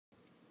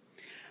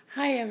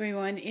Hi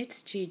everyone,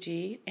 it's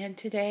Gigi, and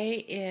today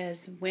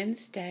is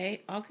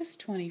Wednesday,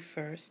 August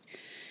 21st,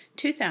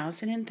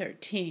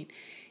 2013.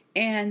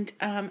 And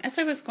as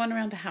I was going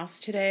around the house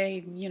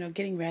today,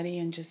 getting ready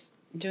and just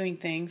doing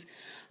things,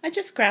 I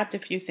just grabbed a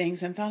few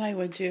things and thought I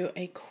would do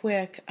a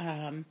quick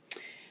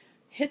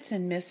hits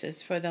and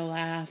misses for the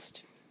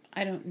last,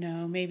 I don't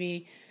know,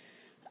 maybe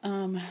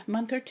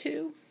month or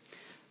two.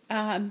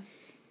 A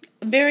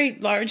very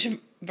large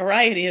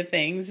variety of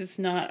things. It's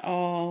not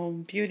all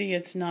beauty,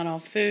 it's not all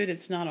food,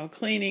 it's not all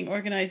cleaning,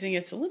 organizing,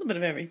 it's a little bit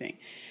of everything.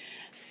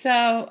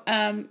 So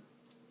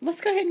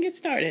let's go ahead and get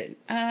started.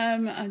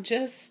 I'll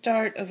just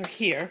start over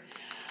here.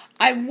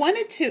 I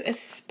wanted to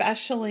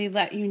especially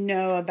let you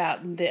know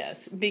about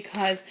this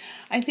because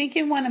I think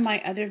in one of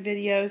my other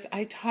videos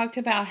I talked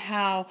about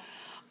how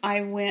I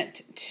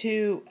went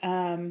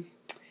to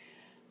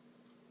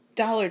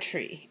Dollar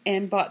Tree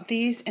and bought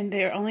these, and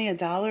they're only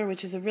 $1,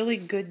 which is a really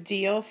good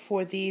deal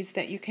for these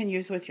that you can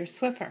use with your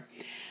Swiffer.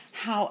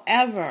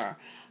 However,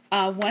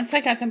 once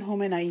I got them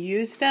home and I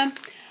used them,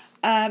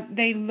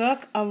 they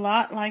look a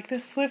lot like the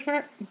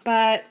Swiffer,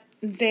 but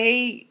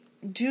they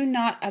do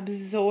not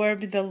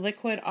absorb the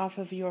liquid off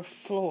of your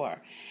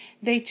floor.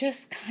 They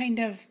just kind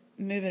of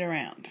move it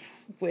around,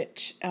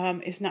 which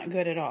is not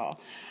good at all.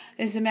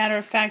 As a matter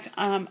of fact,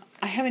 I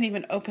haven't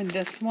even opened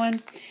this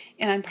one,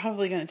 and I'm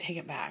probably going to take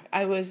it back.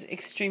 I was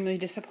extremely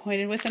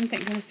disappointed with them.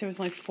 Thank goodness there was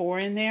only 4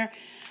 in there.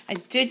 I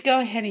did go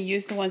ahead and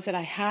use the ones that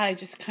I had. I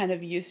just kind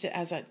of used it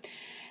as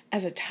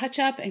a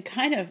touch-up, and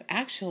kind of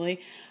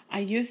actually I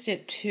used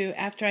it to,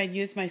 after I'd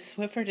used my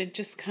Swiffer, to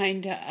just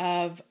kind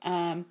of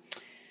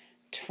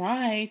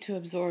try to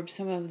absorb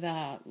some of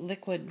the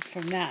liquid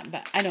from that,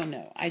 but I don't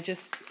know. I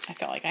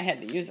felt like I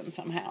had to use them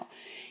somehow.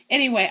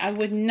 Anyway, I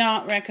would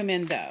not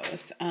recommend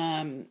those.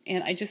 And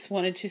I just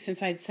wanted to,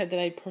 since I'd said that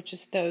I'd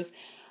purchased those,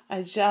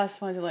 I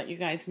just wanted to let you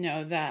guys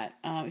know that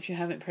if you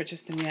haven't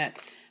purchased them yet,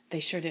 they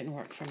sure didn't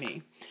work for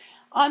me.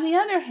 On the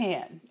other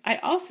hand, I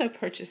also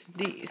purchased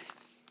these,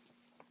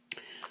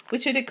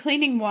 which are the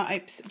cleaning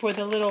wipes for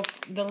the little,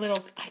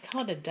 I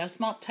call it a dust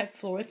mop type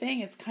floor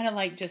thing. It's kind of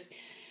like just,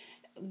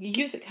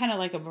 use it kind of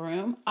like a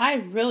broom. I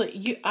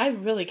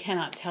really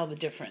cannot tell the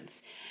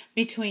difference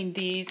between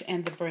these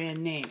and the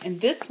brand name.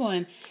 And this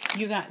one,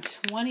 you got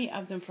 20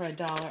 of them for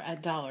 $1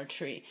 at Dollar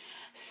Tree.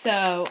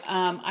 So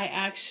I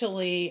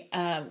actually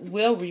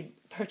will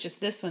repurchase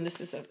this one. This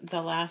is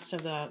the last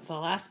of the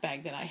last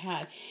bag that I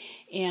had.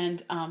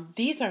 And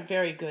these are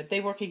very good.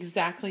 They work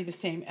exactly the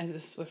same as the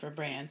Swiffer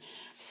brand.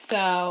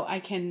 So I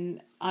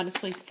can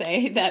honestly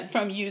say that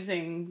from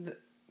using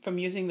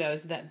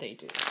those that they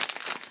do.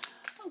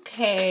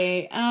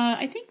 Okay,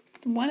 I think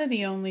one of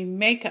the only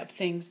makeup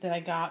things that I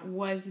got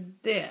was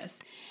this.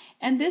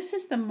 And this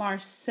is the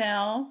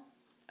Marcel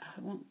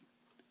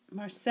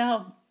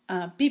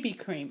BB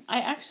cream.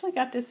 I actually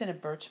got this in a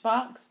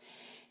Birchbox,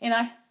 and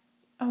I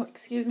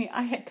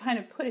had kind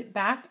of put it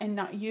back and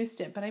not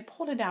used it, but I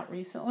pulled it out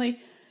recently.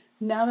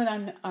 Now that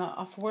I'm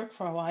off work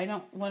for a while,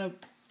 I want to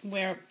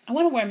wear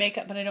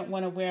makeup, but I don't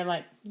want to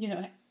wear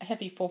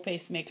heavy full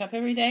face makeup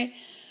every day.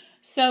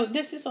 So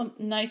this is a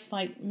nice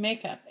light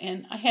makeup,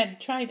 and I had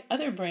tried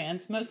other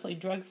brands, mostly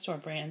drugstore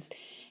brands,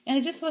 and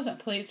I just wasn't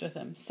pleased with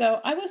them.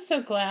 So I was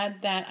so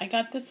glad that I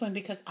got this one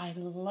because I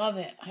love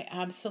it. I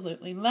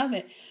absolutely love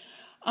it.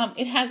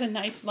 It has a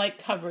nice light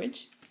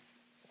coverage,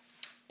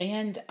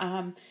 and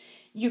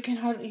you can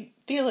hardly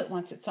feel it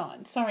once it's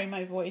on. Sorry,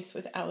 my voice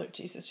with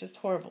allergies is just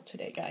horrible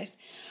today, guys.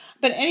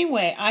 But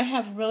anyway, I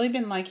have really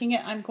been liking it.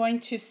 I'm going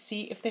to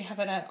see if they have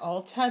it at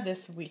Ulta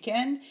this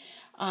weekend,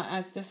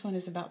 as this one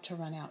is about to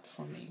run out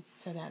for me.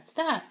 So that's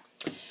that.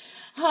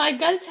 I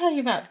got to tell you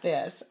about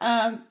this.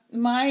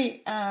 My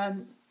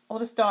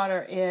oldest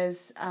daughter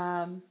is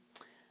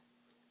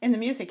in the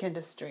music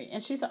industry,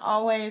 and she's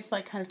always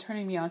kind of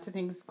turning me on to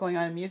things going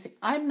on in music.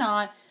 I'm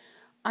not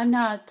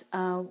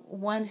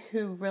one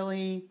who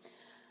really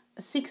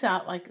seeks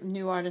out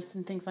new artists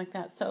and things like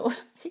that. So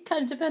you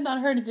kind of depend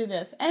on her to do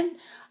this. And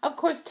of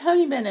course,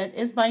 Tony Bennett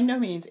is by no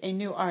means a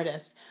new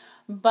artist.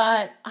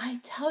 But I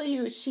tell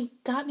you, she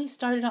got me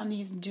started on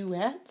these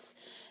duets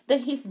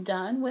that he's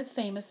done with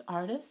famous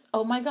artists.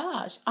 Oh my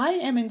gosh, I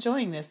am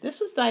enjoying this. This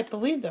was, I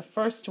believe, the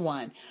first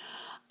one.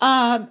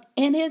 And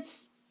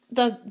it's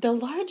the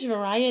large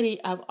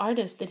variety of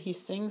artists that he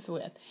sings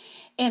with.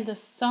 And the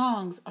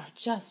songs are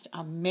just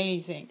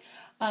amazing.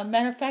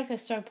 Matter of fact, I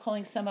started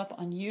pulling some up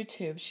on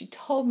YouTube. She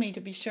told me to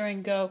be sure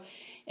and go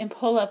and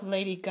pull up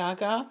Lady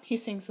Gaga. He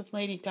sings with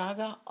Lady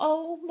Gaga.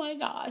 Oh my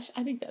gosh,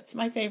 I think that's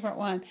my favorite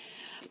one.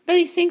 But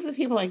he sings with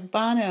people like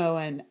Bono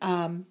and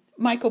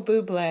Michael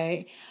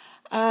Bublé,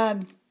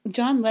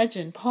 John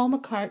Legend, Paul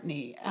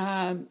McCartney,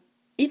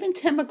 even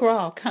Tim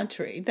McGraw,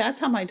 country.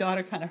 That's how my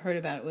daughter kind of heard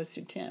about it, was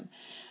through Tim.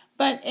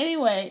 But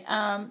anyway,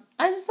 I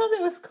just thought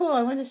that was cool.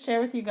 I wanted to share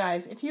with you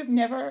guys. If you've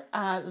never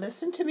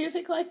listened to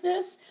music like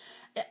this,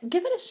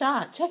 give it a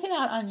shot. Check it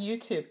out on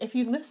YouTube. If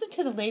you listen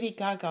to the Lady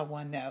Gaga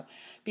one, though,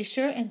 be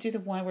sure and do the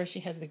one where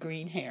she has the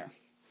green hair.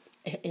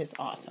 It is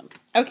awesome.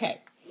 Okay.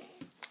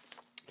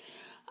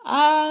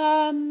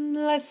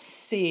 Let's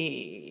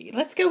see.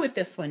 Let's go with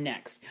this one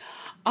next.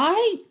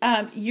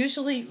 I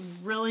usually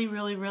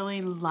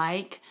really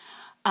like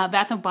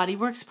Bath and Body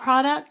Works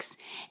products,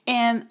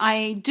 and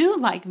I do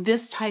like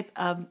this type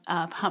of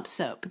pump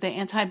soap, the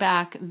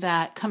anti-bac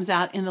that comes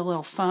out in the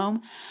little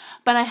foam.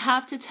 But I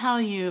have to tell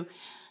you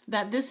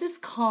that this is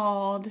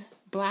called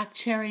Black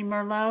Cherry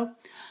Merlot.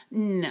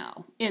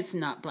 No, it's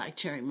not Black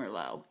Cherry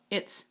Merlot.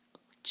 It's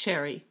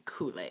cherry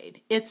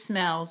Kool-Aid. It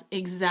smells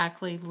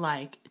exactly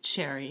like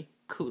cherry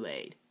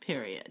Kool-Aid,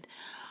 period.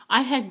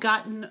 I had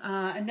gotten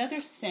another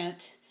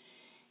scent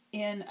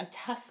in a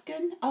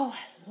Tuscan. Oh,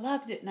 I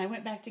loved it, and I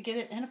went back to get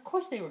it, and of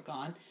course they were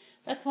gone.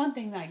 That's one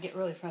thing that I get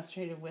really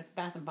frustrated with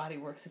Bath and Body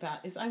Works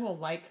about, is I will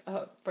like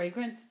a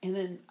fragrance, and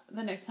then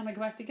the next time I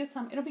go back to get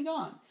some, it'll be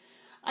gone.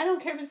 I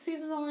don't care if it's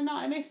seasonal or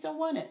not. I may still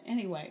want it.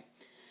 Anyway,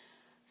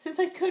 since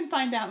I couldn't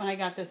find that when I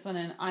got this one,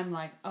 and I'm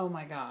like, oh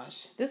my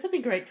gosh, this would be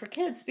great for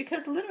kids,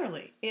 because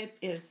literally it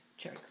is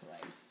cherry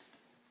Kool-Aid.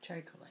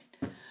 Cherry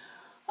Kool-Aid.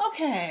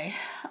 Okay,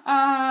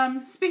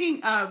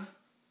 speaking of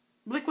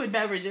liquid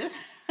beverages,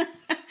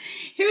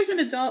 here's an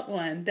adult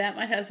one that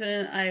my husband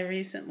and I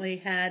recently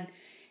had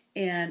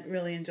and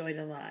really enjoyed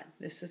a lot.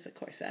 This is, of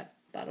course, that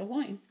bottle of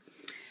wine.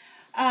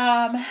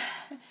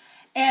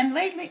 And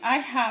lately I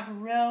have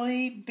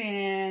really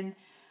been,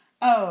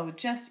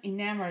 just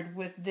enamored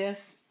with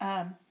this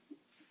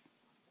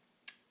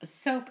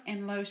soap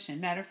and lotion.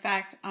 Matter of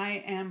fact,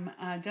 I am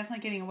definitely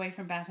getting away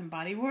from Bath and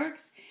Body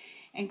Works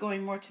and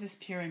going more to this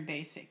Pure and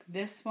Basic.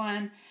 This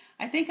one,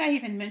 I think I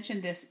even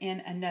mentioned this in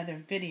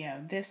another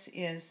video. This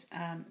is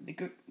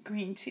the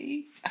green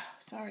tea. Oh,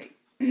 sorry.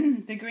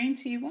 The green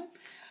tea one.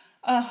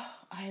 Oh,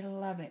 I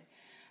love it.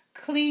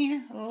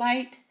 Clean,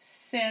 light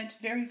scent,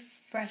 very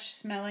fresh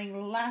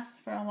smelling, lasts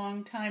for a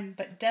long time,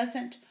 but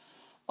doesn't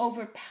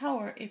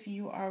overpower if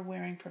you are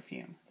wearing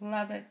perfume.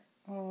 Love it,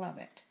 love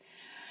it.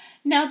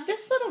 Now,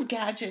 this little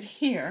gadget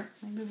here,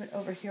 let me move it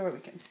over here where we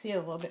can see it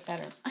a little bit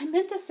better. I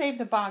meant to save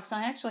the box.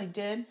 I actually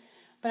did,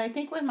 but I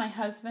think when my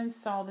husband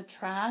saw the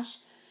trash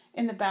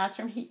in the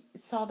bathroom, he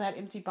saw that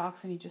empty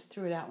box and he just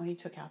threw it out when he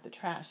took out the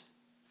trash.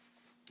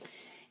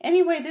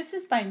 Anyway, this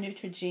is by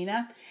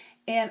Neutrogena.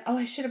 And,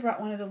 I should have brought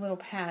one of the little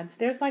pads.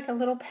 There's like a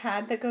little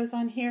pad that goes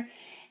on here,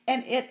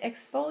 and it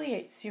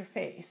exfoliates your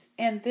face.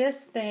 And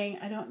this thing,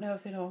 I don't know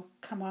if it'll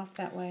come off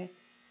that way.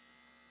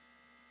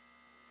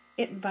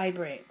 It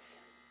vibrates.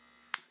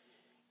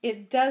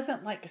 It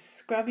doesn't like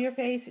scrub your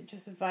face, it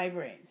just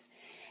vibrates.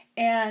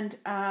 And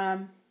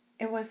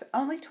it was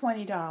only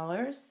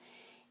 $20.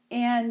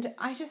 And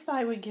I just thought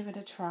I would give it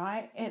a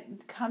try.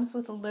 It comes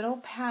with little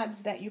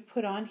pads that you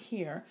put on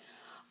here.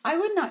 I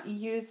would not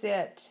use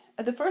it.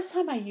 The first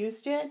time I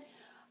used it,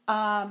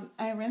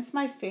 I rinsed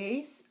my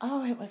face.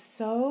 Oh, it was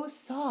so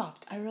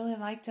soft. I really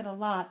liked it a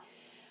lot.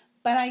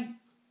 But I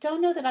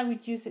don't know that I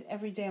would use it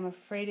every day. I'm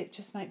afraid it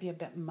just might be a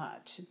bit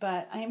much.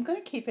 But I am going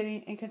to keep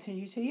it and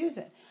continue to use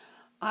it.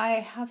 I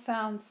have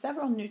found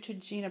several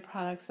Neutrogena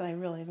products that I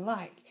really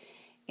like.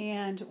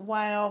 And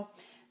while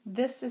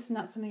this is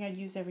not something I'd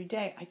use every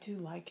day, I do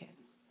like it.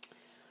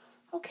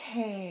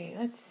 Okay,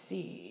 let's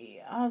see.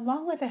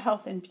 Along with the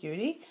health and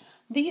beauty,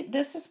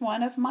 this is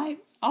one of my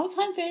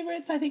all-time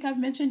favorites. I think I've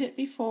mentioned it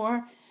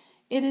before.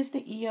 It is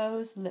the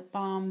EOS Lip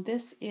Balm.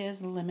 This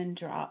is Lemon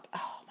Drop.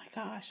 Oh my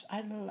gosh,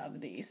 I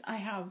love these. I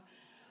have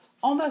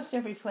almost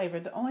every flavor.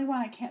 The only one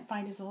I can't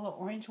find is a little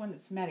orange one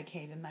that's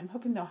medicated, and I'm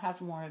hoping they'll have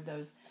more of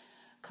those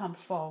come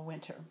fall,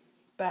 winter.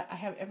 But I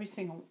have every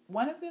single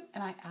one of them,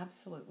 and I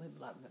absolutely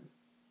love them.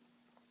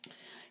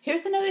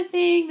 Here's another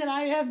thing that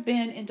I have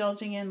been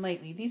indulging in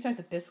lately. These are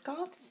the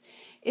Biscoffs.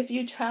 If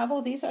you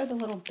travel, these are the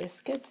little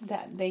biscuits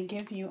that they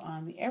give you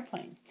on the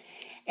airplane.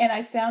 And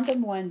I found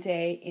them one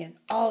day in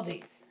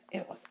Aldi's.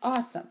 It was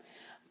awesome.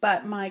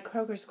 But my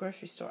Kroger's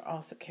grocery store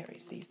also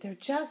carries these. They're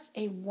just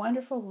a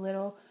wonderful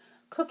little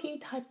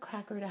cookie-type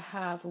cracker to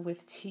have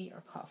with tea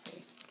or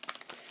coffee.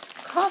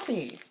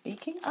 Coffee.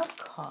 Speaking of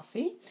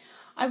coffee,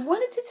 I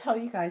wanted to tell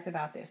you guys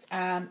about this.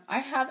 I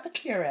have a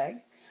Keurig,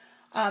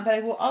 but I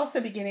will also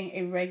be getting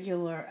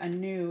a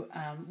new,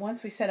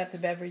 once we set up the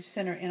beverage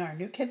center in our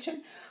new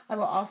kitchen, I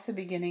will also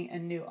be getting a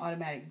new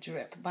automatic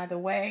drip. By the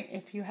way,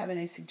 if you have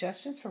any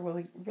suggestions for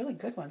really, really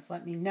good ones,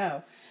 let me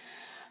know.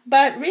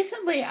 But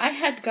recently I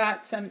had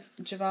got some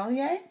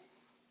Chevalier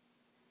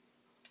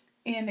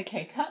in the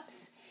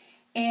K-Cups.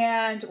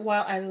 And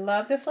while I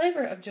love the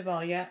flavor of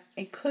Chevalier,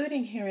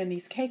 including here in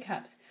these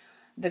K-Cups,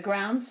 the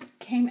grounds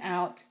came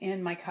out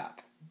in my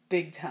cup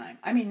big time.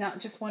 I mean, not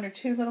just one or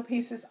two little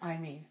pieces, I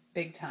mean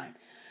big time.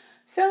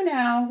 So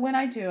now when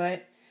I do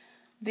it,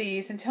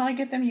 until I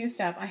get them used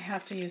up, I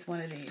have to use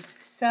one of these.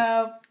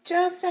 So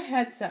just a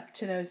heads up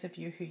to those of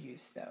you who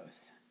use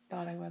those.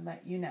 Thought I would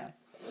let you know.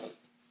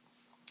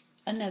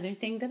 Another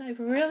thing that I've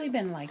really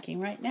been liking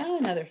right now,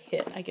 another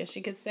hit, I guess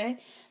you could say,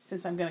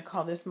 since I'm going to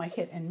call this my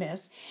hit and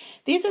miss.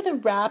 These are the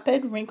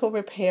Rapid Wrinkle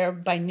Repair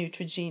by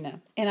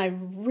Neutrogena, and I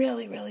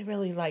really, really,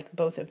 really like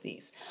both of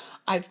these.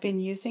 I've been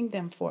using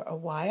them for a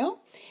while,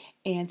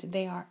 and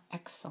they are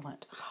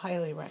excellent.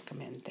 Highly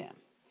recommend them.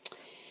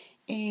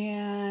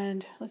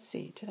 And let's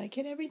see, did I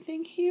get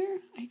everything here?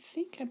 I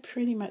think I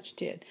pretty much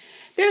did.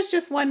 There's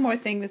just one more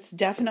thing that's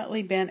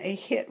definitely been a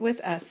hit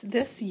with us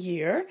this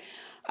year,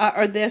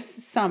 or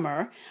this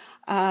summer.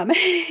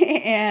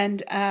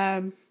 And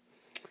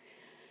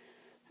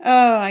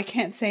oh, I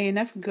can't say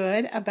enough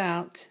good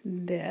about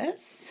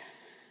this.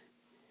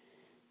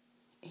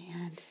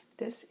 And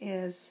this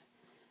is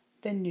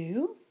the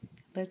new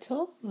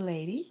little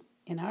lady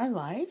in our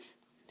life.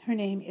 Her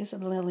name is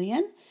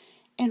Lillian,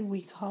 and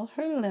we call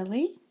her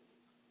Lily.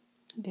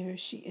 There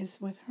she is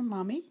with her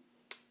mommy,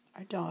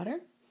 our daughter.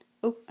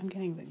 Oh, I'm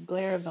getting the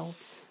glare of the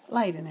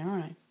light in there,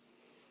 aren't I?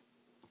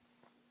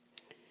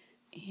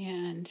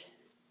 And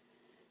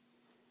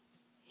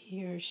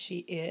here she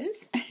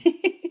is.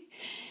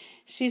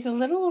 She's a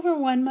little over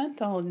 1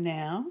 month old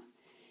now,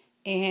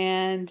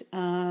 and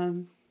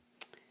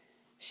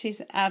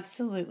she's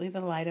absolutely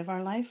the light of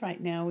our life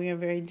right now. We are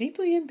very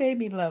deeply in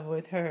baby love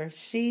with her.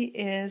 She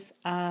is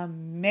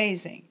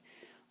amazing.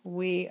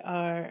 We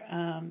are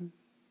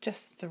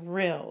just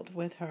thrilled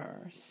with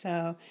her.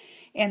 So,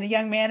 and the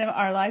young man in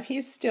our life,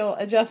 he's still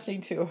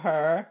adjusting to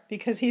her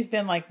because he's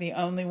been like the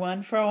only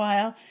one for a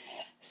while.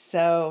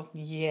 So,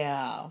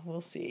 yeah,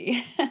 we'll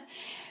see.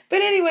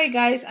 But anyway,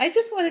 guys, I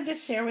just wanted to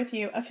share with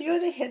you a few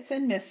of the hits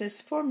and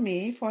misses for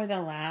me for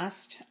the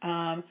last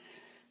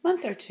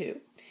month or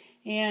two.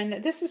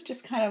 And this was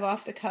just kind of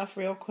off the cuff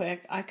real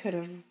quick. I could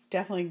have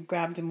definitely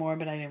grabbed more,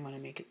 but I didn't want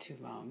to make it too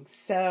long.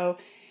 So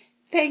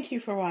thank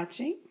you for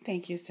watching.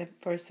 Thank you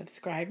for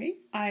subscribing.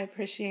 I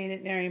appreciate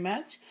it very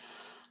much.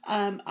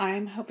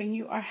 I'm hoping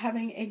you are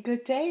having a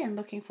good day and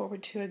looking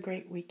forward to a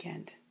great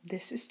weekend.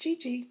 This is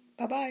Gigi.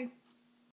 Bye-bye.